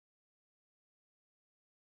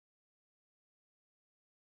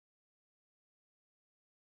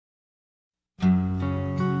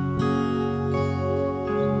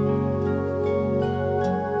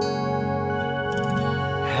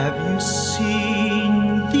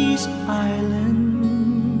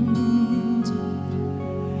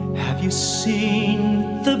you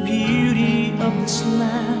seen the beauty of this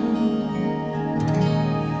land?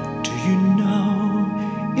 Do you know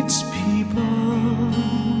its people?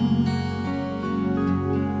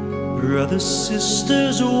 Brothers,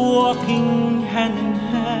 sisters walking hand in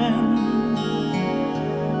hand.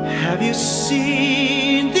 Have you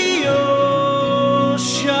seen the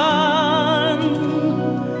ocean?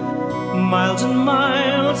 Miles and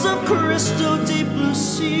miles of crystal deep blue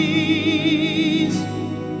seas.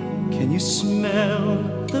 Can you smell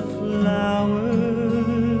the flowers?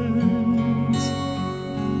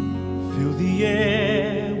 Fill the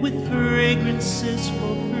air with fragrances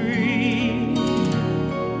for free.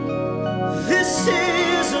 This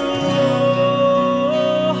is aloha.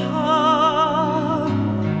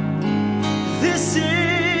 This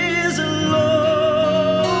is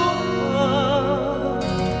aloha.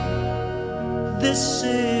 This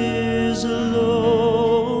is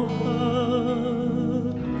aloha.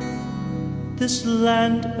 This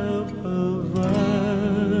land of Hawaii.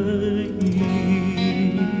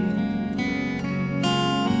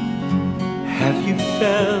 Have you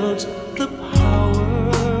felt the power?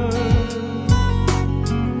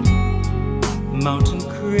 Mountain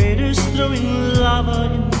craters throwing lava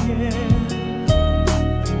in the air,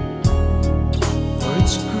 or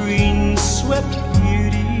its green swept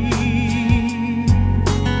beauty.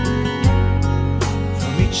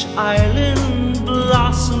 From each island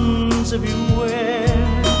blossoms everywhere.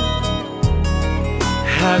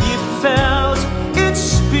 Have you felt its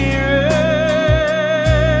spirit?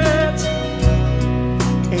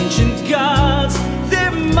 Ancient gods,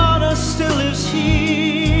 their mana still lives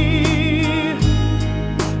here.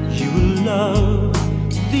 You will love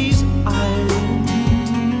these islands.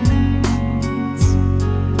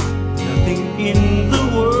 Nothing in the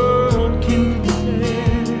world can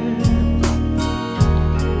compare.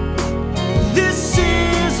 This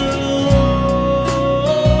is aloha.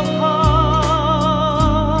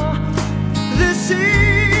 This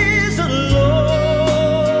is aloha.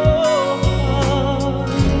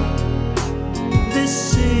 This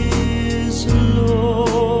is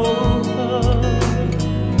aloha.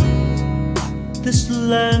 This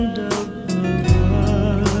land of Hawaii.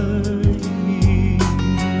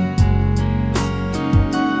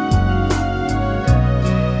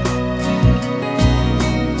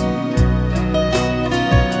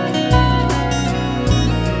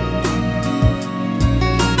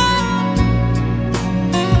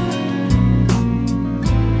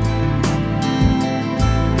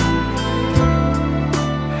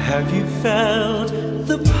 Have you felt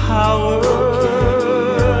the power?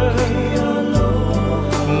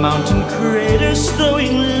 Mountain craters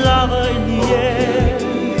throwing lava in the air,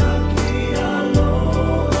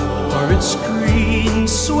 or its green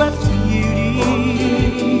swept beauty.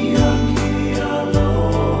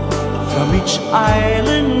 From each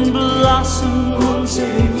island blossoms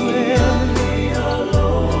everywhere.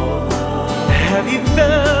 Have you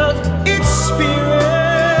felt its spirit?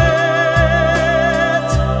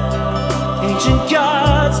 Ancient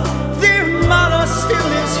gods, their mana still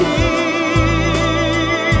lives here.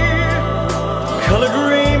 Colored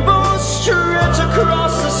rainbows stretch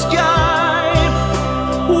across the sky.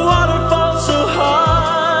 Waterfalls so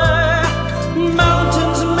high,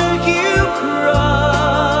 mountains make you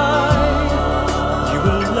cry. You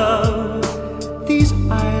will love these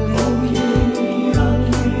islands.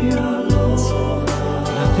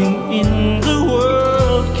 Nothing in the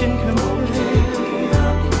world can compare.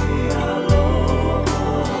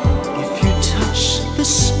 If you touch the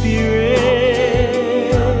spirit,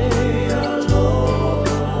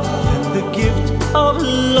 then the gift of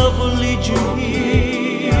love will lead you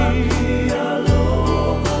here.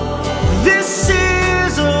 This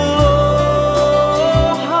is aloha.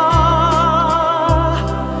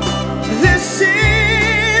 This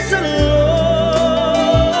is aloha.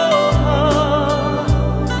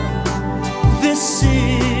 This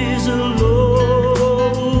is aloha.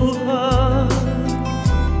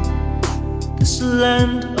 This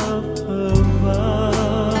land of Hawaii.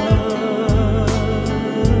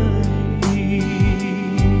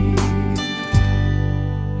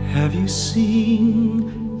 Have you seen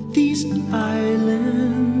these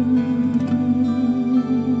islands?